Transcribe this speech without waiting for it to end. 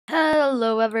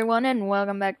Hello everyone and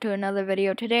welcome back to another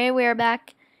video. Today we are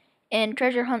back in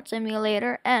Treasure Hunt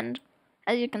Simulator, and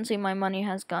as you can see my money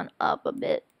has gone up a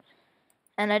bit.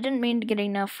 And I didn't mean to get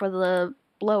enough for the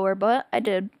blower, but I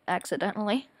did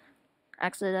accidentally.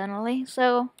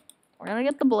 So we're gonna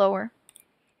get the blower.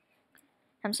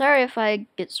 I'm sorry if I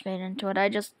get straight into it. I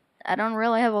don't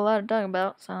really have a lot to talk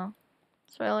about, so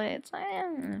so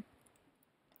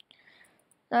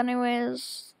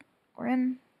anyways, we're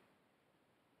in.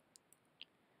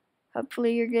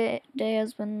 Hopefully your day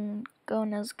has been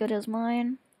going as good as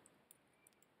mine.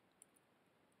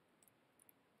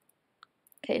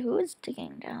 Okay, who is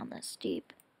digging down this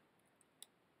deep?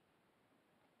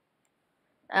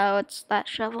 Oh, it's that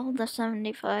shovel, the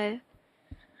 75.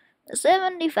 The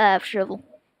 75 shovel.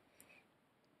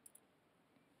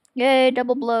 Yay,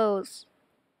 double blows.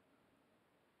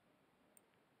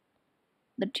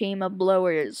 The team of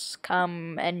blowers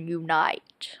come and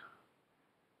unite.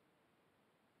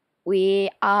 We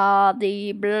are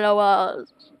the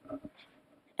blowers.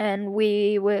 And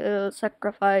we will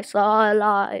sacrifice our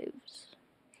lives.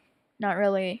 Not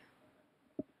really.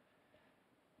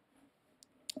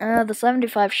 The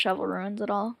 75 shovel ruins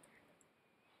it all.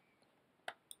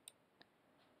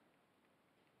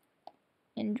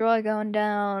 Enjoy going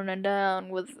down and down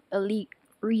with Elite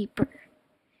Reaper.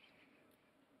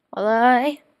 While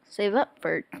I save up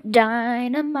for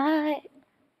dynamite.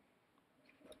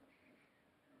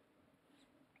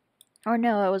 Or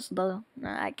no, it was the...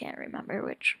 I can't remember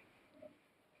which.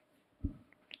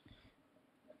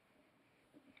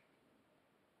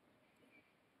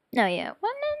 No, yeah.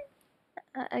 What?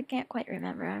 I can't quite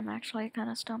remember. I'm actually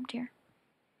kind of stumped here.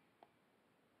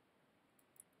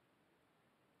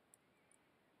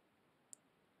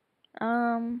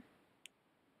 So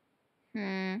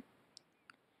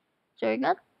we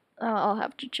got... I'll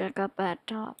have to check up at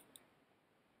top.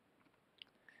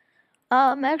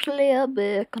 I'm actually a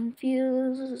bit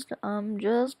confused. I'm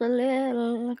just a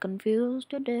little confused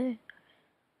today.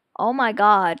 Oh my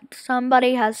god.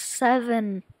 Somebody has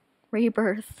 7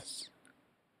 rebirths.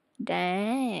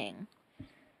 Dang.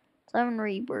 7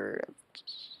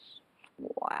 rebirths.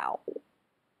 Wow.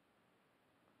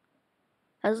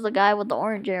 That's the guy with the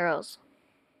orange arrows.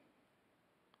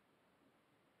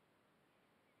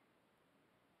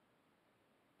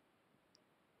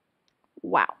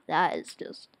 Wow, that is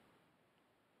just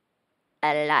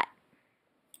a lot.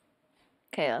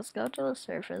 Okay, let's go to the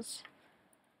surface.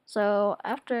 So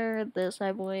after this,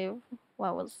 I believe,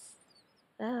 what was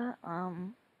that?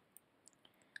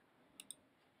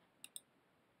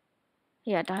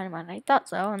 Yeah, dynamite. I thought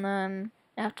so. And then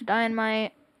after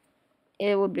dynamite,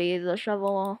 it would be the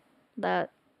shovel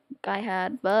that guy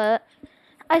had. But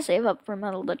I save up for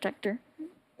metal detector.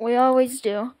 We always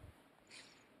do.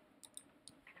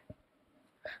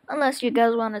 Unless you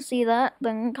guys want to see that,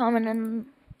 then comment in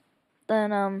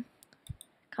the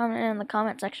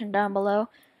comment section down below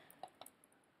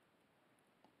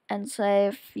and say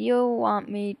if you want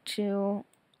me to.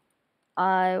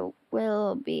 I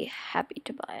will be happy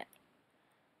to buy it.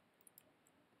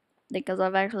 Because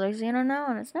I've actually seen it now,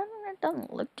 and it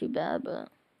doesn't look too bad, but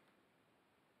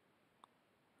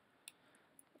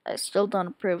I still don't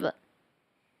approve it.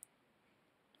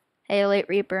 Hey, Elite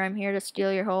Reaper, I'm here to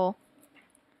steal your hole.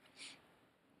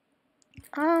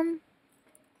 I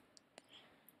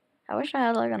wish I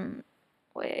had like an...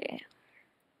 Wait.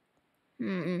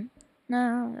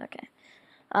 No, okay.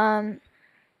 I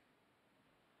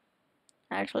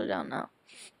actually don't know.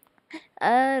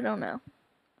 I don't know.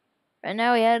 Right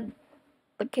now we had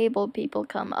the cable people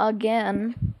come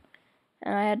again,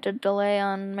 and I had to delay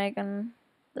on making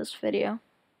this video.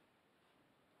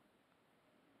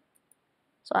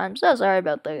 So I'm so sorry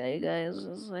about that, you guys.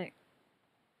 It's like,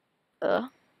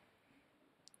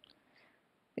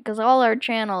 because all our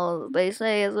channels, they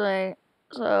say is like,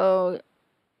 so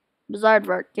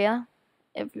Bizaardvark, yeah.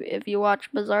 If you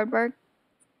watch Bizaardvark,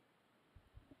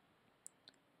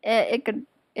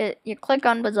 you click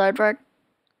on Bizaardvark,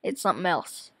 it's something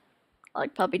else,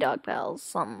 like Puppy Dog Pals,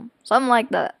 something like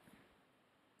that.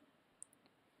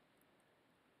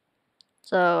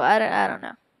 So I don't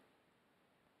know.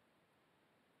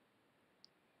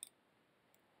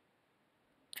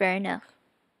 Fair enough.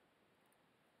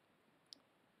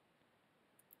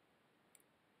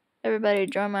 Everybody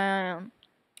join my own.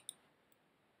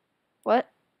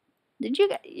 What? Did you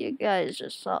guys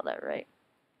just saw that, right?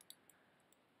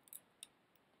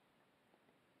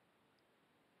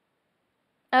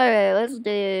 Okay, let's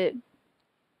do.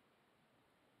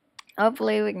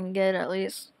 Hopefully we can get at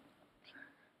least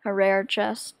a rare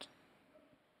chest,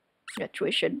 which we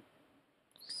should.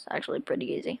 It's actually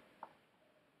pretty easy.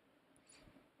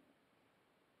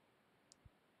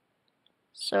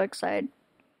 so excited.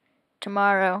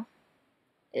 Tomorrow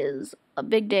is a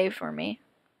big day for me.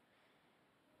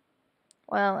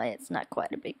 Well, it's not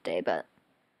quite a big day, but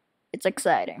it's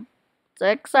exciting. It's an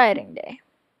exciting day.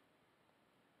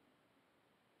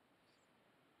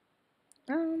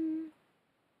 Well,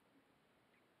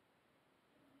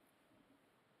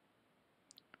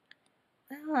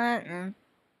 I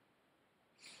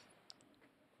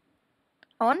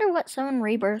wonder what 7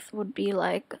 Rebirth would be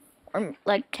like, or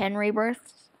like 10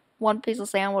 Rebirths. One Piece of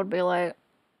Sand would be like,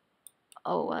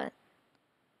 oh what?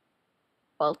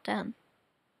 Well, 10.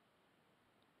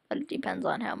 But it depends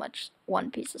on how much one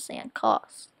piece of sand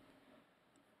costs.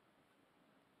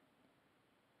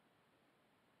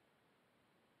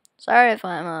 Sorry if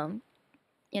I'm,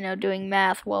 doing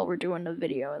math while we're doing the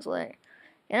video. It's like,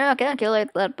 calculate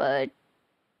that by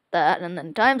that, and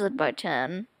then times it by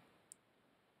 10,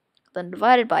 then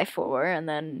divide it by 4, and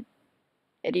then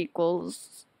it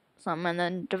equals something, and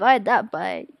then divide that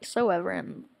by so ever,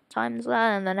 and times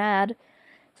that, and then add.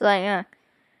 It's like,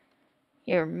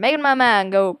 you're making my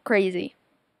mind go crazy.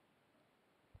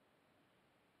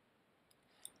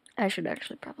 I should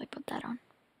actually probably put that on.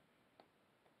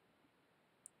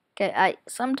 Okay, I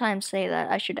sometimes say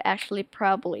that I should actually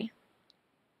probably.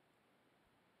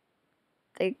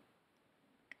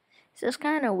 It's just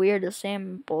kind of weird to say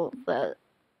both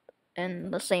in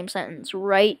the same sentence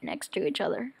right next to each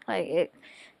other. Like, it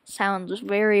sounds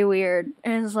very weird.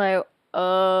 And it's like,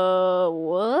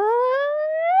 what?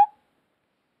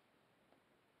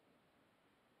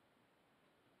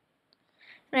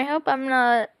 And I hope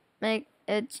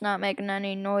it's not making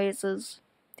any noises,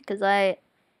 because I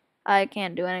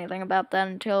can't do anything about that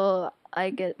until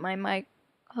I get my mic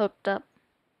hooked up.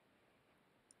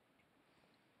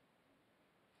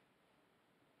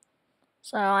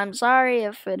 So I'm sorry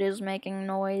if it is making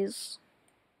noise.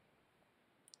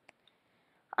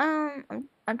 I'm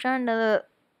trying to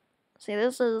see.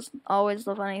 This is always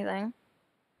the funny thing.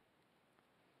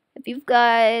 If you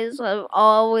guys have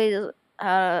always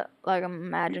had like an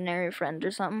imaginary friend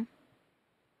or something,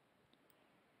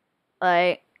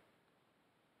 like,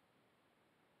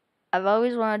 I've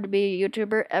always wanted to be a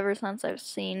YouTuber ever since I've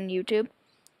seen YouTube,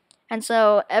 and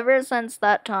so ever since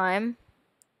that time,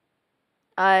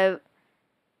 it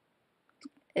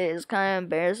is kind of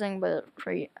embarrassing, but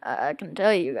I can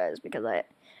tell you guys because I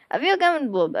feel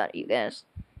comfortable about you guys.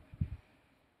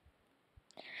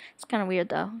 It's kind of weird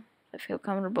though. I feel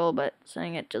comfortable, but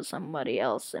saying it to somebody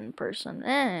else in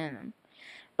person,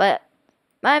 But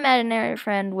my imaginary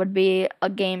friend would be a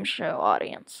game show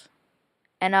audience,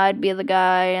 and I'd be the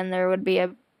guy, and there would be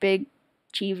a big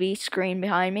TV screen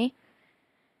behind me,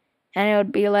 and it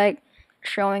would be like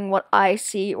showing what I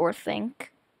see or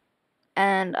think,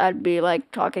 and I'd be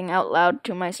like talking out loud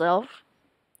to myself,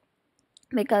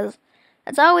 because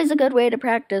that's always a good way to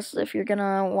practice if you're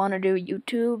gonna want to do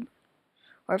YouTube,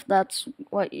 or if that's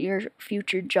what your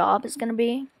future job is gonna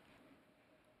be,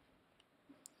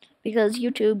 because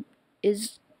YouTube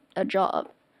is a job.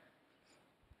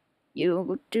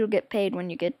 You do get paid when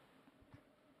you get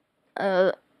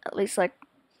at least like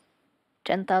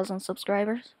 10,000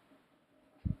 subscribers,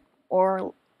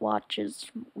 or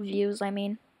views, I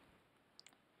mean.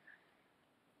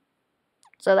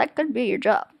 So that could be your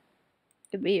job.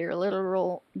 Could be your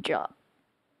literal job.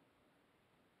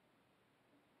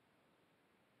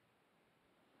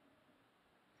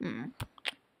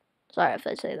 Sorry if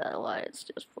I say that a lot, it's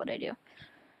just what I do.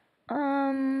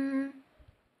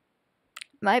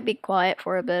 Might be quiet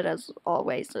for a bit, as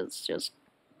always. It's just,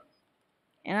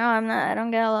 I don't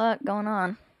get a lot going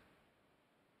on.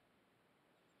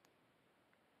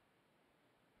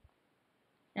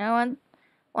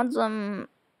 Once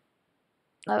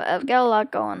I've got a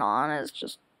lot going on, it's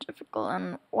just difficult,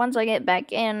 and once I get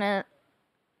back in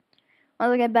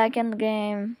the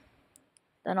game,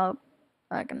 then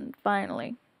I can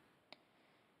finally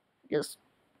just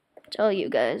tell you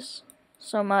guys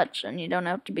so much, and you don't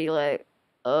have to be like,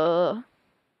 why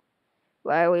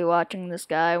are we watching this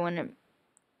guy when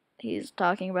he's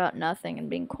talking about nothing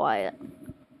and being quiet?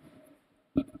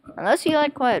 Unless you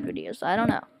like quiet videos, I don't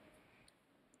know.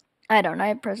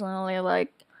 I personally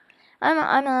like,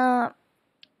 I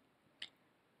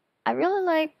really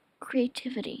like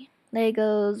creativity.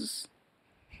 Legos.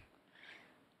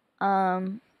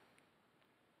 Oh,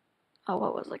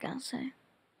 what was I gonna say?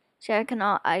 See,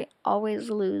 I always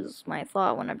lose my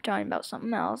thought when I'm talking about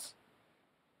something else.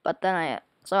 But then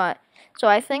so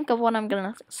I think of what I'm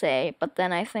gonna say, but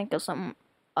then I think of something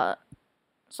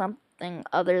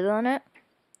other than it,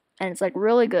 and it's like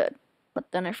really good.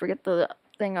 But then I forget the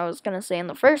thing I was gonna say in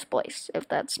the first place, if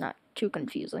that's not too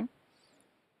confusing.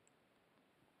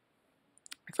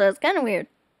 So it's kind of weird.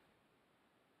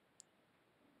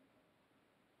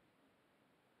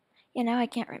 now I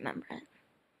can't remember it.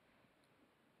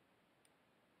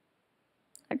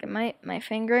 Okay, my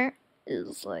finger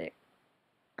is like,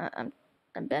 I'm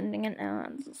bending it now,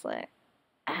 and it's just like,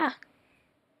 ah.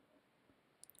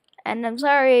 And I'm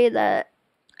sorry that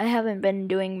I haven't been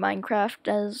doing Minecraft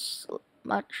as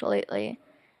much lately.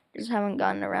 Just haven't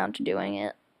gotten around to doing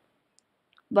it.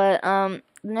 But the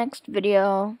next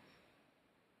video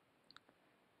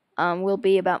will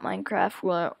be about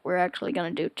Minecraft. We're actually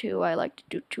gonna do 2. I like to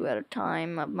do 2 at a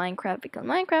time of Minecraft because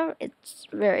Minecraft, it's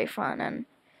very fun, and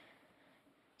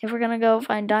if we're gonna go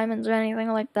find diamonds or anything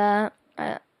like that,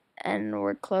 and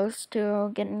we're close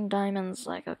to getting diamonds,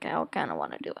 like, okay, I'll kind of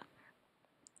want to do it.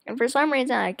 And for some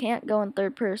reason, I can't go in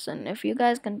third person. If you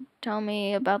guys can tell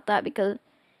me about that, because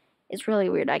it's really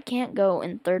weird. I can't go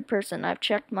in third person. I've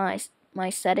checked my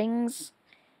settings.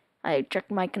 I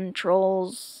checked my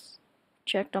controls.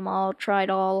 Checked them all. Tried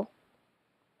all.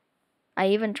 I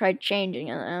even tried changing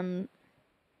it, and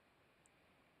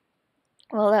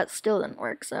well, that still didn't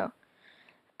work. So,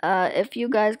 if you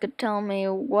guys could tell me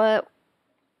what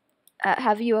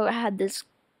have you had this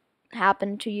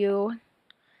happen to you?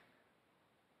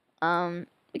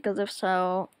 Because if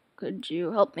so, could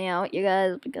you help me out, you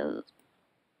guys? Because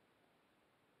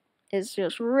it's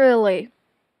just really,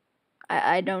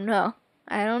 I don't know.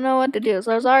 I don't know what to do.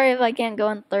 So sorry if I can't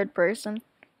go in third person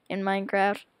in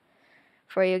Minecraft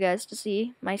for you guys to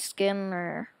see my skin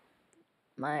or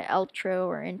my outro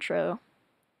or intro.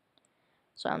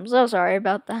 So I'm so sorry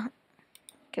about that.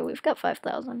 Okay, we've got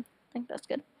 5,000. I think that's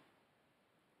good.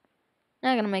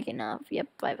 Not gonna make enough. Yep,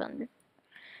 500.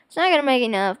 It's not gonna make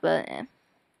enough, but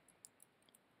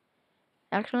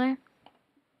actually,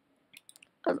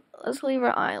 let's leave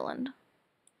our island.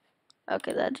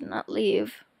 Okay, that did not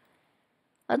leave.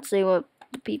 Let's see what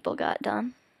the people got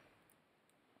done.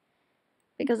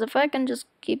 Because if I can just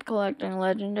keep collecting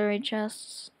legendary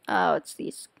chests, oh, it's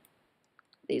these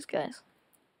guys.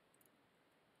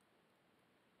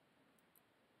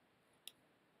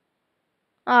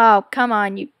 Oh, come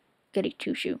on, you goody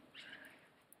two-shoe.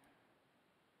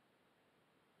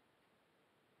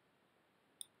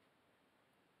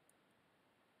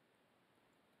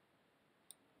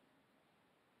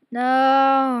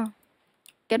 No,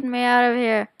 get me out of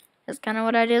here. That's kind of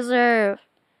what I deserve.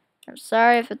 I'm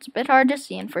sorry if it's a bit hard to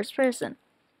see in first person.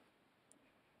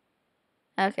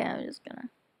 Okay, I'm just gonna.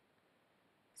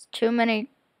 It's too many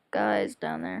guys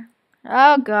down there.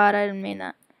 Oh god, I didn't mean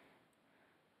that.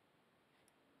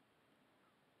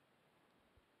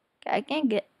 Okay, I can't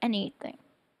get anything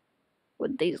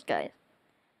with these guys.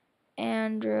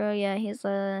 Andrew, yeah, he's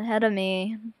ahead of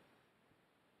me.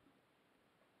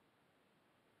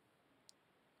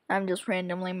 I'm just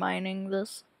randomly mining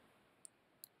this.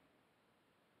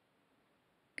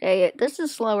 Okay, this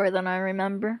is slower than I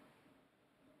remember.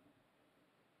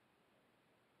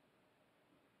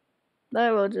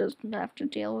 But we'll just have to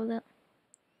deal with it.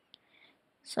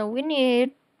 So we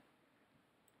need...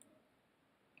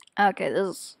 Okay,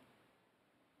 this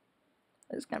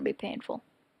is gonna be painful.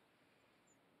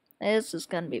 This is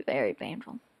gonna be very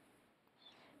painful.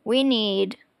 We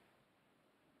need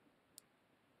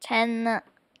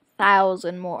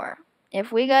 10,000 more.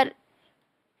 If we got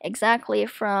exactly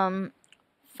from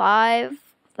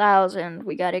 5,000,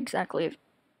 we got exactly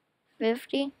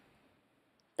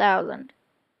 50,000.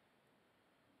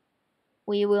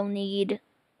 We will need...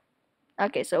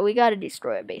 Okay, so we gotta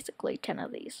destroy basically 10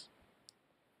 of these.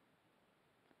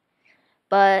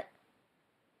 But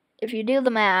if you do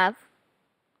the math,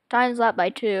 times that by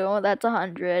 2, that's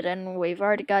 100, and we've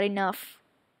already got enough.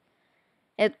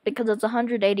 Because it's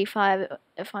 185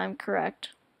 if I'm correct.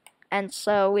 And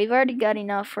so we've already got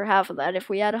enough for half of that. If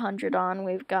we add 100 on,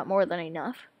 we've got more than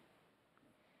enough.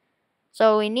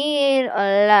 So we need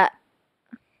a lot.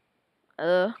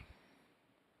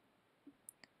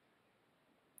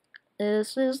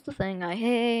 This is the thing I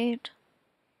hate.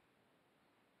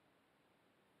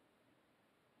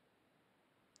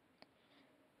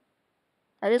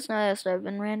 I just noticed I've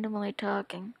been randomly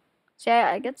talking. See,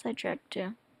 I get sidetracked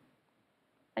too.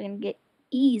 I can get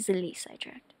easily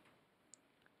sidetracked.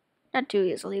 Not too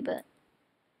easily, but...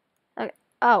 Okay.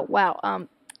 Oh, wow.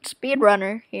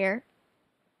 Speedrunner here.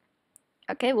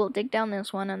 Okay, we'll dig down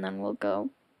this one, and then we'll go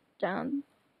down,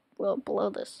 well, below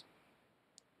this.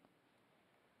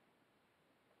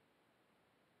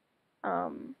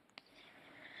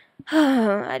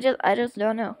 I just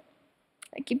don't know.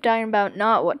 I keep talking about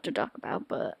not what to talk about,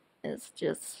 but it's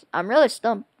just, I'm really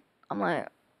stumped. I'm like,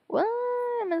 what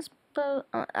am I supposed,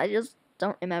 I just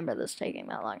don't remember this taking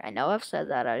that long. I know I've said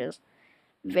that, I just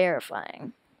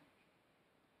verifying.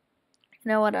 You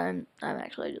know what, I'm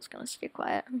actually just gonna stay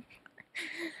quiet.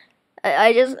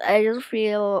 I just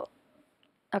feel.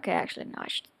 Okay, actually, no, I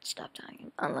should stop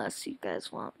talking. Unless you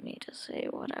guys want me to say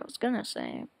what I was gonna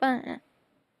say, but.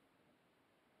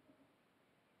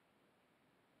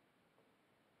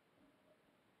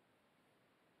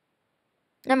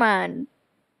 Never mind.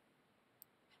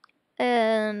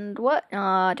 And what?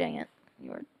 Aw, dang it.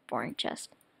 Your boring chest.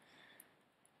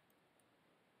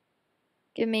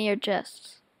 Give me your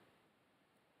chest.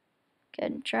 Okay,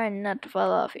 I'm trying not to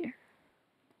fall off here.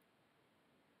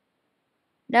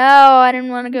 No, I didn't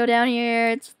want to go down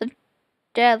here. It's the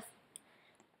death.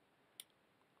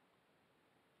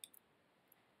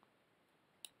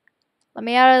 Let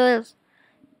me out of this.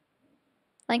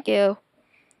 Thank you.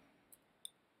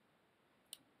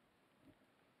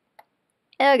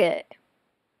 Okay.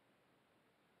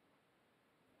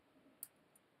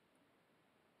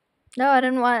 No, I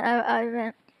didn't want.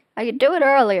 I could do it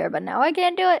earlier, but now I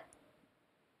can't do it.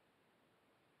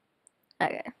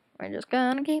 Okay, we're just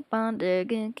gonna keep on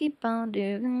digging, keep on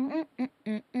digging.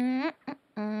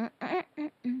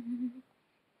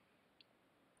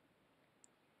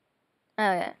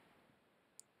 Okay.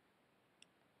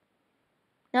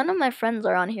 None of my friends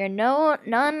are on here. No,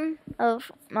 none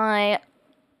of my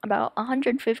about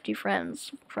 150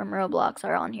 friends from Roblox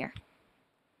are on here.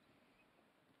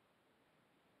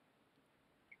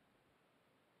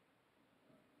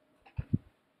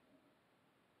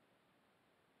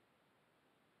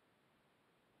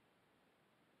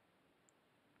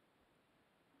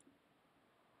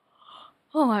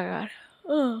 Oh my god.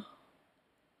 Ugh.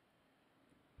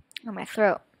 Oh, my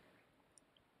throat.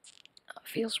 It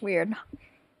feels weird.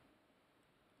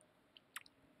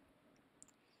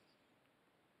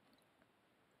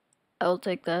 I'll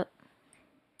take that.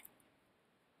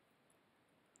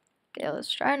 Okay,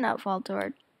 let's try and not fall to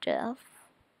our death.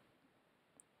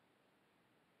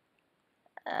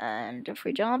 And if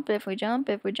we jump,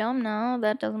 no,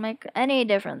 that doesn't make any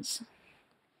difference.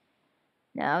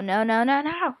 No, no, no, no,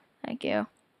 no. Thank you.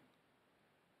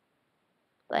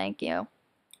 Thank you.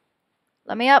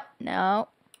 Let me up. No.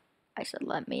 I said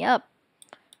let me up.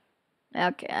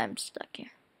 Okay, I'm stuck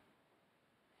here.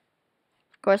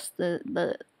 Of course, the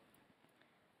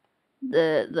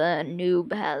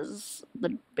noob has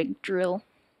the big drill.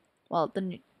 Well,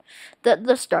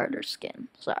 the starter skin.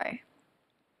 Sorry.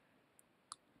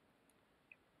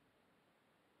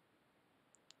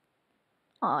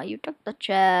 Aw, you took the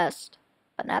chest,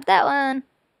 but not that one.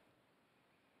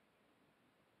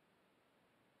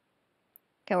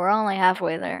 Okay, we're only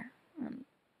halfway there.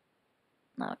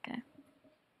 Okay.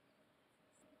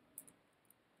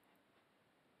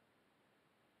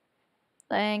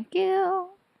 Thank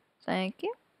you. Thank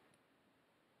you.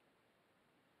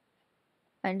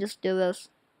 I just do this.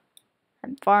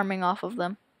 I'm farming off of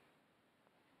them.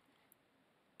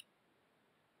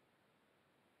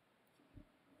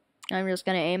 I'm just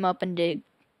gonna aim up and dig.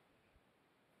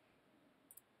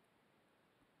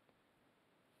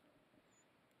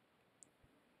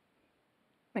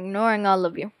 Ignoring all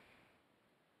of you.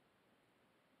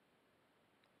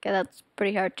 Okay, that's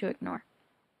pretty hard to ignore.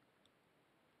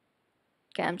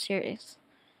 Okay, I'm serious.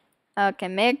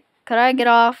 Okay, could I get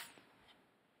off?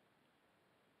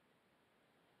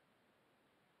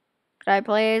 Could I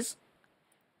please?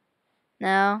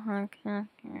 No?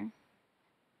 Okay.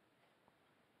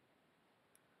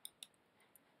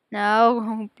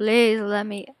 No, please let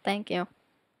me. Thank you. I'm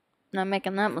not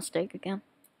making that mistake again.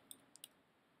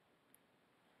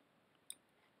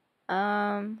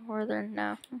 Were there?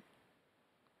 No.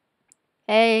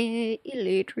 Hey,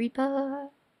 Elite Reaper.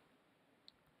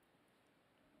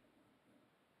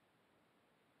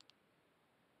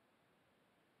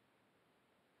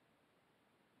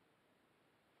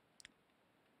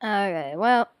 Okay,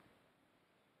 well.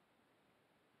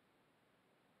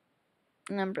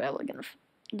 I'm probably gonna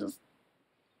just.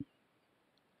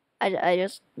 I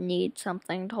just need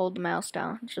something to hold the mouse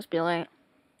down. Just be like,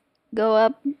 go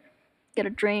up, get a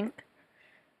drink,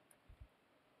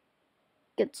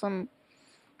 get some.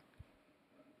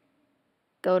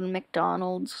 Go to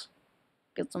McDonald's,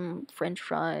 get some French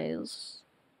fries,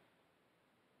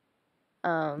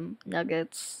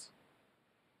 nuggets,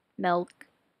 milk.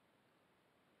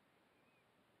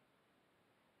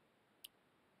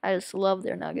 I just love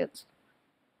their nuggets.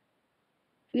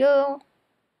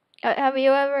 Have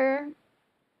you ever,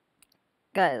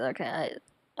 guys?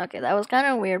 Okay, that was kind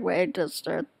of a weird way to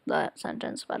start that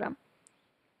sentence, but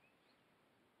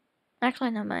actually,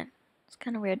 never mind. It's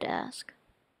kind of weird to ask.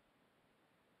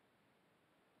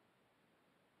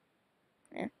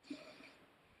 Yeah.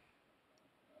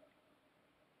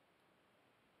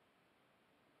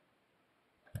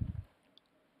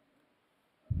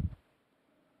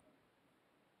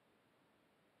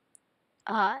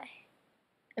 I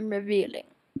am revealing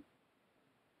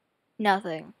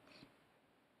nothing.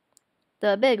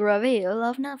 The big reveal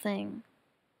of nothing.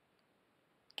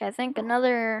 Okay, I think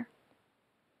another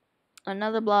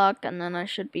block and then I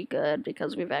should be good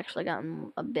because we've actually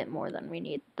gotten a bit more than we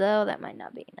need, though that might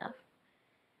not be enough.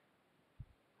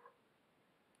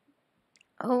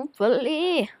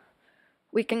 Hopefully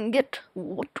we can get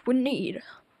what we need,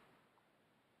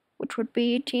 which would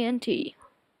be TNT.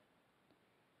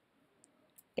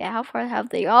 Yeah, how far have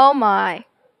they? Oh my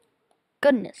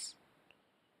goodness.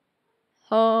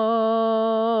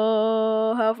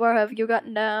 Oh, how far have you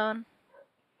gotten down?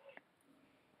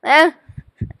 Eh?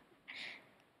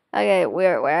 Okay,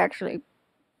 we're actually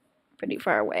pretty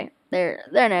far away. They're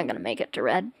not gonna make it to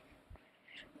red.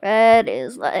 Red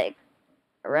is like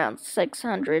around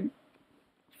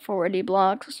 640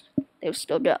 blocks. They've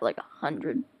still got like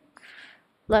 100,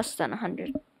 less than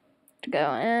 100 to go,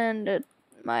 and it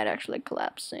might actually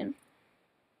collapse soon.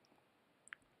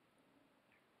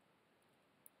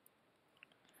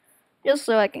 Just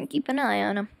so I can keep an eye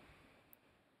on them.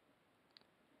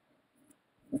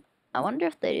 I wonder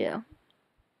if they do.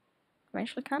 I'm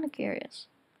actually kind of curious.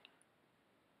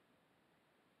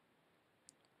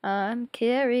 I'm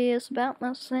curious about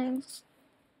most things.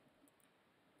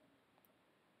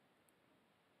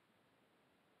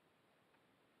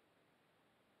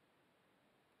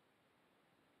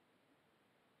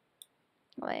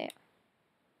 Wait.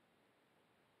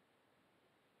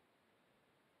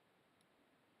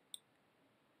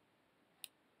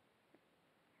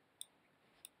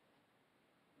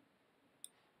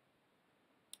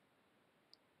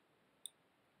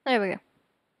 There we go.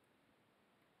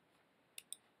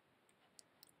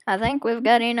 I think we've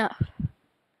got enough.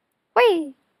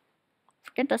 Whee!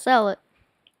 Forget to sell it.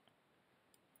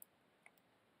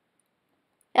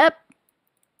 Yep.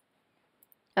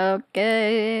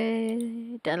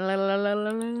 Okay.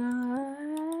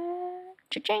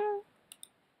 Cha-ching.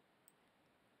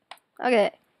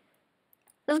 Okay.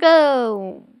 Let's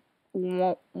go.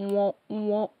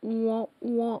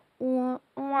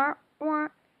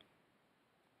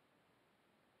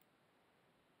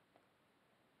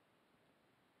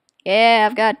 Yeah,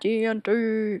 I've got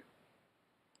TNT.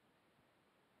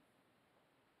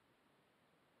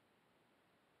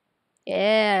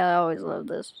 Yeah, I always love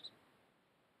this.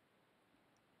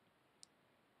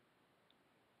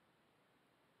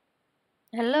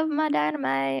 I love my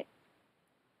dynamite.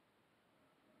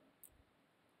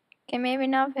 Okay, maybe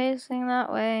not facing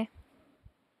that way.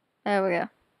 There we go.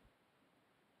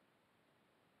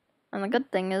 And the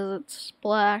good thing is it's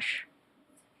splash.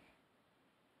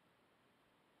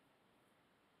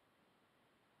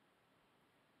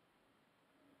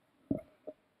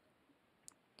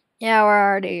 Yeah, we're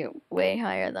already way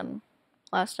higher than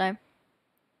last time.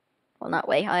 Well, not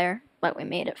way higher, but we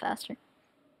made it faster.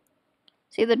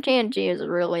 See, the TNT is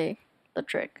really the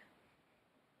trick.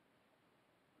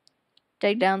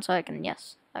 Take down so I can,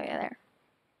 yes. Okay, there.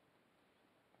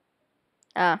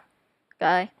 Ah,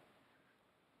 guy.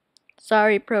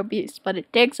 Sorry, Pro Beast, but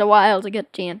it takes a while to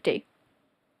get TNT.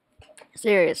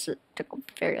 Serious, it took a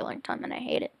very long time and I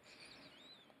hate it.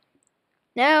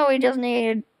 Now we just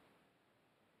need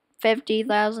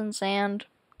 50,000 sand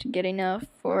to get enough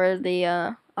for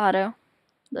the auto.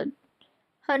 The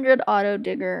 100 auto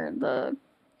digger, the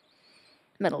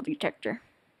metal detector.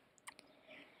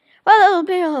 Well, that'll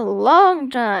be a long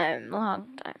time,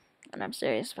 and I'm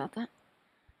serious about that.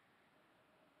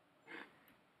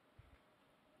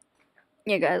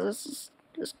 Yeah, guys, this is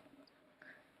just...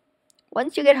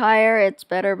 Once you get higher, it's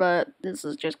better, but this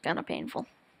is just kind of painful.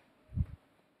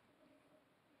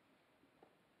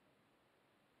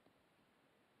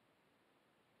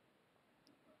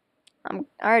 I'm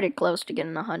already close to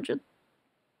getting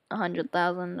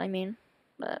 100,000, I mean,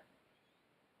 but...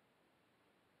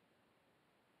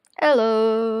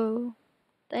 Hello!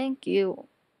 Thank you.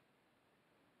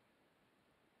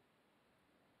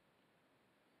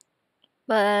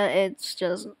 But it's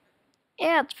just...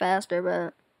 Yeah, it's faster,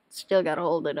 but still gotta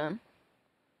hold it in.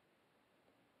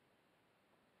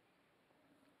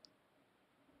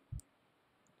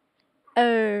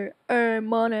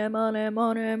 Money, money,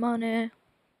 money, money.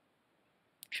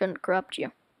 Shouldn't corrupt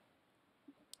you.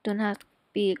 Don't have to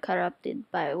be corrupted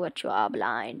by what you are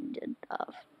blinded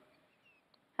of.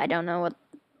 I don't know what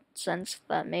sense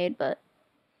that made, but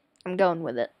I'm going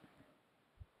with it.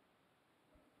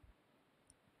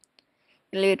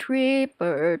 Elite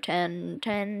Reaper 10,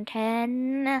 10,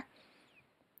 10.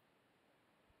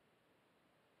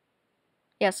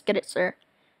 Yes, get it, sir.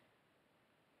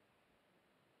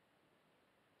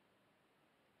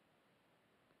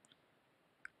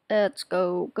 Let's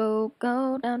go, go,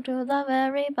 go down to the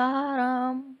very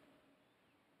bottom.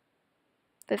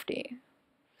 50.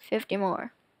 50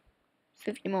 more.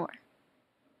 50 more.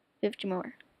 50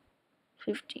 more.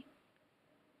 50.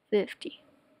 50.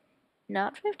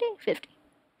 Not 50? 50.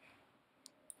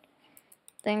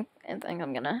 I think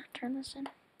I'm gonna turn this in.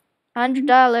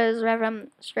 $100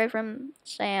 straight from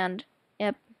sand.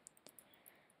 Yep.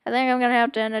 I think I'm gonna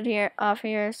have to end it here off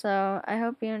here, so I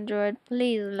hope you enjoyed.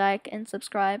 Please like and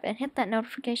subscribe and hit that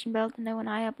notification bell to know when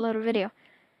I upload a video.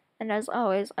 And as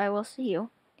always, I will see you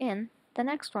in the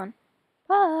next one.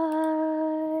 Bye!